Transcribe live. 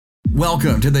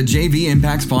Welcome to the JV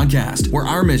Impacts Podcast, where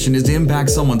our mission is to impact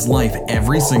someone's life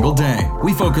every single day.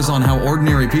 We focus on how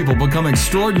ordinary people become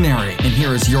extraordinary. And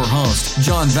here is your host,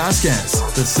 John Vasquez,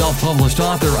 the self-published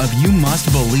author of You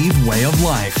Must Believe Way of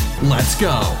Life. Let's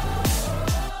go.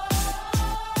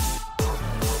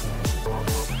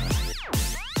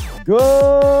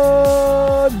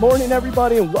 Good morning,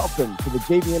 everybody, and welcome to the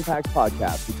JV Impacts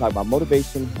Podcast. We talk about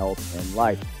motivation, health, and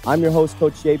life. I'm your host,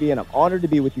 Coach JV, and I'm honored to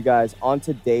be with you guys on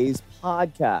today's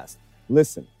podcast.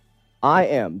 Listen, I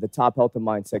am the top health and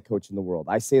mindset coach in the world.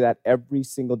 I say that every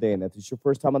single day, and if it's your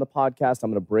first time on the podcast,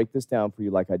 I'm going to break this down for you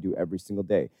like I do every single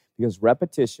day, because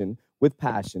repetition with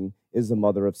passion is the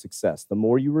mother of success. The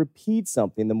more you repeat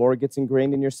something, the more it gets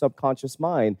ingrained in your subconscious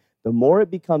mind, the more it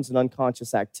becomes an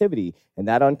unconscious activity, and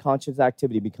that unconscious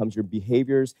activity becomes your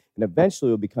behaviors, and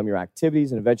eventually will become your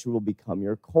activities, and eventually will become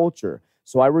your culture.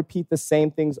 So I repeat the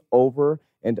same things over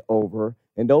and over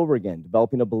and over again,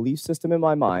 developing a belief system in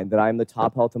my mind that I am the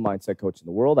top health and mindset coach in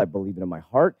the world. I believe it in my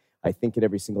heart. I think it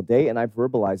every single day, and I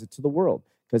verbalize it to the world.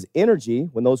 Because energy,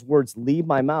 when those words leave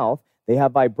my mouth, they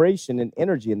have vibration and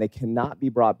energy, and they cannot be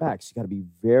brought back. So you got to be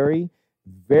very,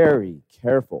 very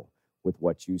careful with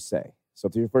what you say. So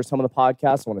if it's your first time on the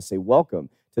podcast, I want to say welcome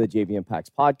to the JV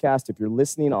Impacts Podcast. If you're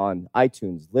listening on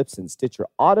iTunes, Libsyn, Stitcher,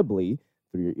 audibly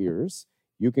through your ears,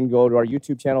 you can go to our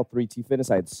YouTube channel, 3T Fitness.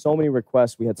 I had so many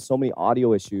requests. We had so many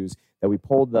audio issues that we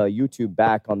pulled the YouTube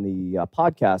back on the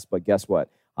podcast. But guess what?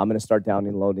 I'm going to start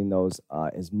downloading those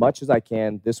as much as I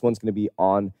can. This one's going to be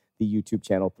on the YouTube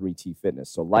channel, 3T Fitness.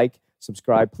 So like,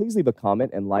 subscribe, please leave a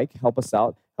comment and help us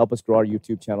out, help us grow our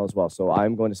YouTube channel as well. So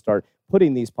I'm going to start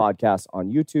putting these podcasts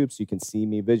on YouTube so you can see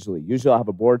me visually. Usually I have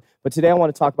a board, but today I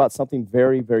want to talk about something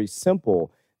very, very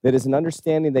simple that is an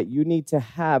understanding that you need to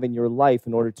have in your life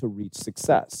in order to reach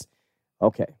success.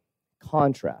 Okay,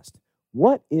 contrast.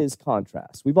 What is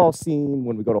contrast? We've all seen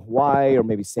when we go to Hawaii or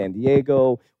maybe San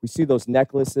Diego, we see those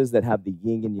necklaces that have the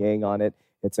yin and yang on it.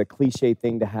 It's a cliche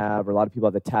thing to have, or a lot of people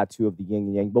have the tattoo of the yin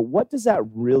and yang. But what does that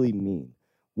really mean?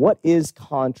 What is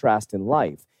contrast in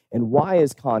life? And why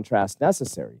is contrast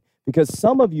necessary? Because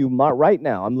some of you right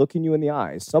now, I'm looking you in the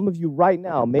eyes, some of you right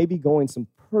now may be going through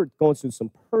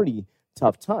some pretty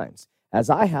tough times, as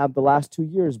I have the last 2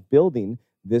 years building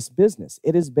this business.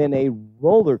 It has been a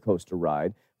roller coaster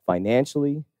ride,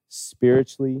 financially,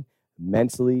 spiritually,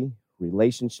 mentally,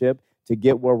 relationship, to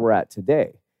get where we're at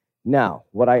today. Now,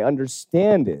 what I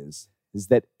understand is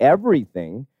that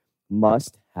everything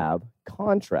must have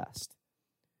contrast.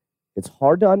 It's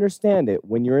hard to understand it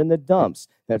when you're in the dumps,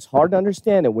 and it's hard to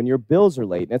understand it when your bills are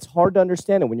late, and it's hard to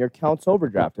understand it when your account's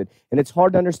overdrafted, and it's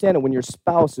hard to understand it when your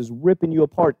spouse is ripping you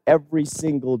apart every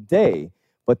single day.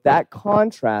 But that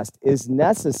contrast is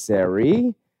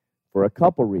necessary for a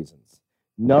couple reasons.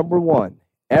 Number one,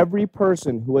 every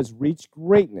person who has reached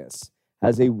greatness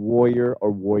has a warrior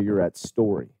or warriorette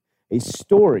story. A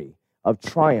story of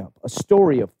triumph, a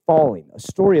story of falling, a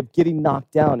story of getting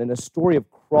knocked down, and a story of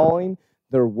crawling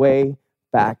their way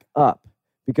back up.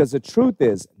 Because the truth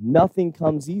is, nothing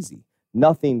comes easy.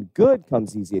 Nothing good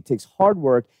comes easy. It takes hard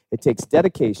work, it takes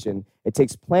dedication, it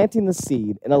takes planting the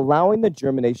seed and allowing the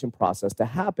germination process to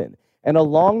happen. And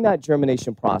along that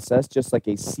germination process, just like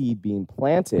a seed being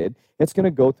planted, it's going to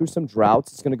go through some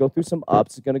droughts, it's going to go through some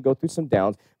ups, it's going to go through some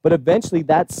downs, but eventually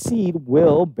that seed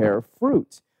will bear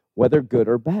fruit, whether good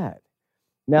or bad.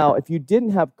 Now, if you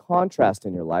didn't have contrast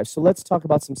in your life, so let's talk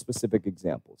about some specific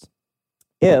examples.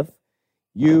 If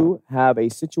you have a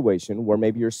situation where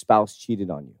maybe your spouse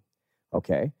cheated on you,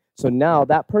 okay? So now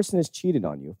that person has cheated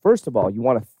on you. First of all, you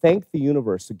want to thank the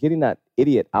universe for getting that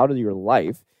idiot out of your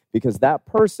life, because that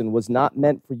person was not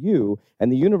meant for you,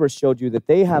 and the universe showed you that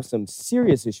they have some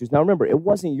serious issues. Now remember, it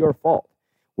wasn't your fault.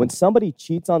 When somebody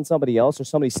cheats on somebody else or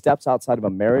somebody steps outside of a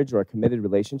marriage or a committed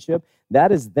relationship,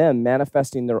 that is them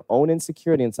manifesting their own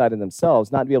insecurity inside of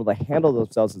themselves, not to be able to handle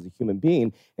themselves as a human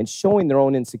being, and showing their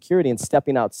own insecurity and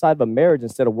stepping outside of a marriage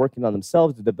instead of working on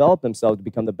themselves to develop themselves to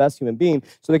become the best human being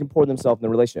so they can pour themselves in the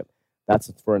relationship. That's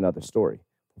for another story,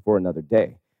 for another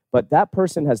day. But that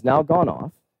person has now gone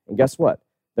off, and guess what?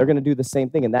 They're going to do the same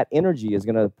thing, and that energy is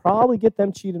going to probably get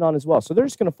them cheated on as well. So they're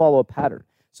just going to follow a pattern.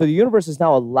 So the universe has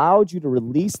now allowed you to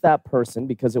release that person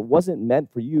because it wasn't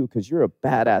meant for you, because you're a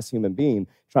badass human being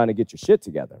trying to get your shit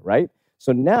together, right?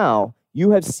 So now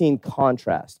you have seen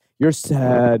contrast. You're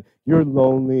sad, you're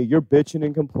lonely, you're bitching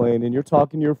and complaining, you're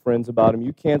talking to your friends about him,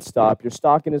 you can't stop, you're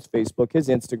stalking his Facebook, his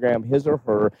Instagram, his or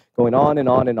her, going on and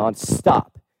on and on.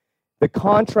 Stop. The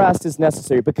contrast is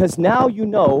necessary because now you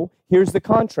know, here's the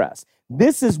contrast.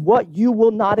 This is what you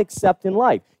will not accept in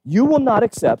life. You will not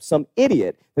accept some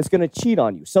idiot that's going to cheat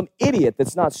on you, some idiot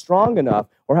that's not strong enough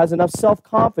or has enough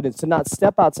self-confidence to not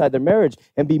step outside their marriage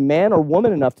and be man or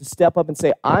woman enough to step up and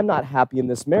say, I'm not happy in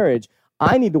this marriage.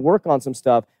 I need to work on some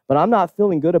stuff, but I'm not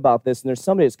feeling good about this, and there's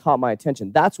somebody that's caught my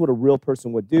attention. That's what a real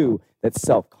person would do that's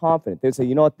self-confident. They'd say,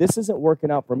 you know what, this isn't working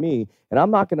out for me, and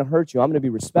I'm not going to hurt you. I'm going to be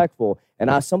respectful,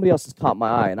 and somebody else has caught my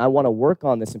eye, and I want to work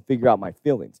on this and figure out my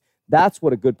feelings. That's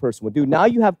what a good person would do. Now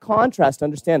you have contrast to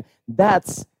understand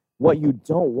that's what you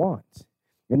don't want.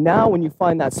 And now when you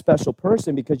find that special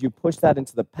person, because you push that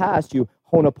into the past, you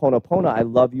Ho'oponopono, I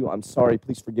love you, I'm sorry,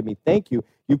 please forgive me, thank you.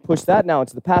 You push that now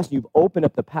into the past, and you've opened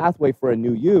up the pathway for a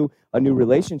new you, a new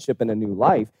relationship, and a new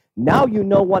life. Now you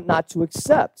know what not to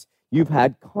accept. You've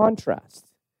had contrast.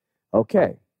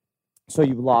 Okay, so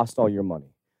you've lost all your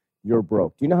money. You're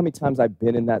broke. Do you know how many times I've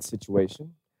been in that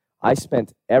situation? I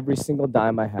spent every single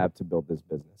dime I have to build this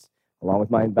business. Along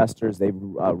with my investors, they've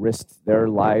risked their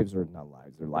lives, or not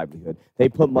lives, their livelihood. They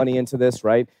put money into this,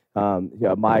 right?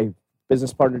 My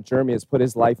business partner, Jeremy, has put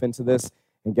his life into this.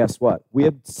 And guess what? We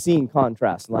have seen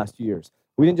contrast in the last 2 years.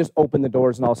 We didn't just open the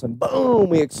doors and all of a sudden, boom,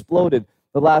 we exploded.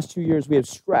 The last 2 years, we have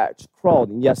scratched, crawled.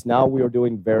 And yes, now we are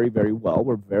doing very, very well.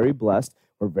 We're very blessed.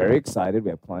 We're very excited. We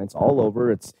have clients all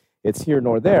over. It's here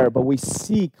nor there, but we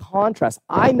see contrast.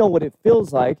 I know what it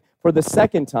feels like for the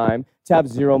second time to have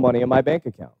zero money in my bank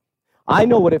account. I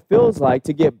know what it feels like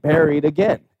to get buried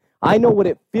again. I know what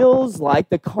it feels like,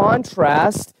 the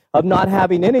contrast of not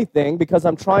having anything because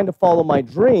I'm trying to follow my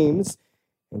dreams.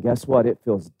 And guess what? It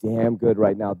feels damn good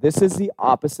right now. This is the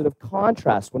opposite of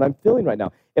contrast, what I'm feeling right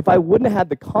now. If I wouldn't have had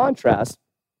the contrast,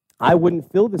 I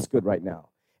wouldn't feel this good right now.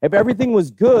 If everything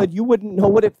was good, you wouldn't know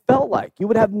what it felt like. You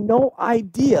would have no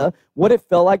idea what it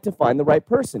felt like to find the right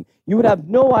person. You would have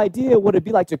no idea what it'd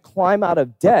be like to climb out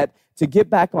of debt, to get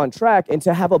back on track, and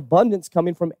to have abundance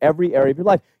coming from every area of your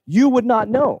life. You would not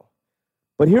know.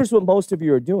 But here's what most of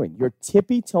you are doing. You're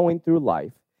tippy-toeing through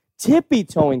life.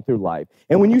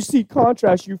 And when you see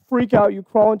contrast, you freak out, you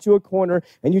crawl into a corner,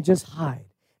 and you just hide.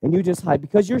 And you just hide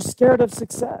because you're scared of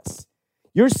success.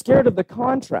 You're scared of the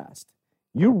contrast.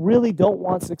 You really don't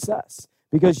want success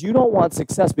because you don't want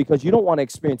success because you don't want to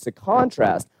experience the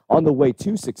contrast on the way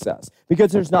to success,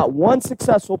 because there's not one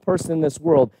successful person in this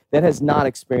world that has not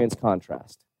experienced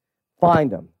contrast.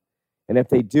 Find them. And if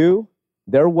they do,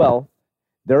 their wealth,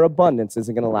 their abundance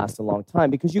isn't going to last a long time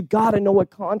because you got to know what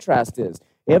contrast is.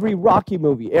 Every Rocky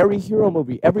movie, every hero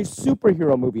movie, every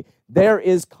superhero movie, there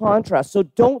is contrast. So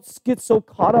don't get so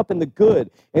caught up in the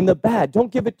good, in the bad.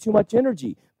 Don't give it too much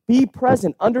energy. Be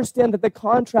present. Understand that the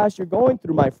contrast you're going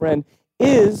through, my friend,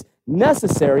 is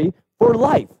necessary for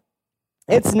life.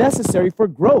 It's necessary for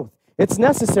growth. It's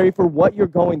necessary for what you're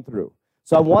going through.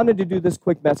 So I wanted to do this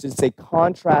quick message to say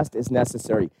contrast is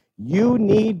necessary. You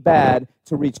need bad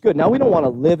to reach good. Now, we don't want to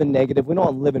live in negative. We don't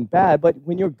want to live in bad. But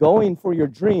when you're going for your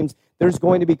dreams, there's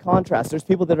going to be contrast. There's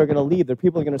people that are going to leave. There are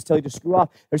people that are going to tell you to screw off.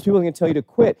 There's people that are going to tell you to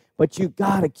quit. But you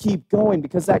got to keep going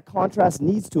because that contrast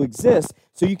needs to exist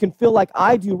so you can feel like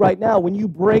I do right now when you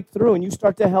break through and you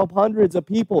start to help hundreds of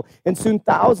people and soon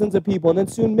thousands of people and then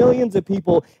soon millions of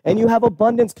people and you have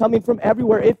abundance coming from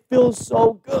everywhere. It feels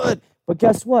so good. But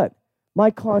guess what? My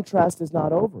contrast is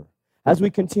not over. As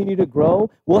we continue to grow,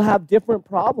 we'll have different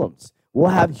problems. We'll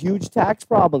have huge tax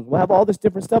problems. We'll have all this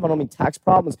different stuff. I don't mean tax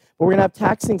problems, but we're going to have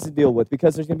tax things to deal with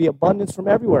because there's going to be abundance from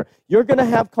everywhere. You're going to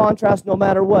have contrast no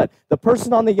matter what. The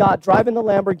person on the yacht driving the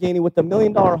Lamborghini with the $1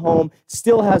 million home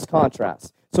still has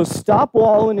contrast. So stop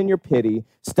wallowing in your pity.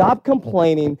 Stop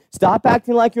complaining. Stop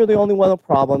acting like you're the only one with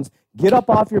problems. Get up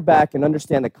off your back and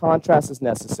understand that contrast is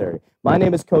necessary. My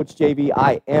name is Coach JV.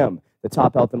 I am the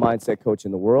top health and mindset coach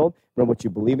in the world. Remember, what you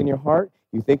believe in your heart,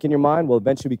 you think in your mind, will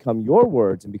eventually become your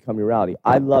words and become your reality.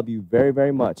 I love you very,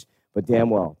 very much, but damn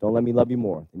well, don't let me love you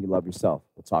more than you love yourself.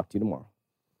 We'll talk to you tomorrow.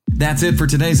 That's it for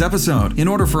today's episode. In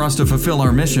order for us to fulfill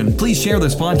our mission, please share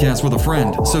this podcast with a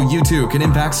friend so you too can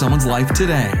impact someone's life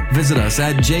today. Visit us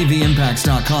at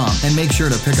jvimpacts.com and make sure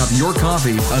to pick up your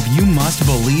copy of You Must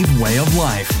Believe Way of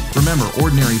Life. Remember,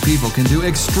 ordinary people can do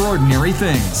extraordinary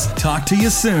things. Talk to you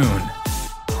soon.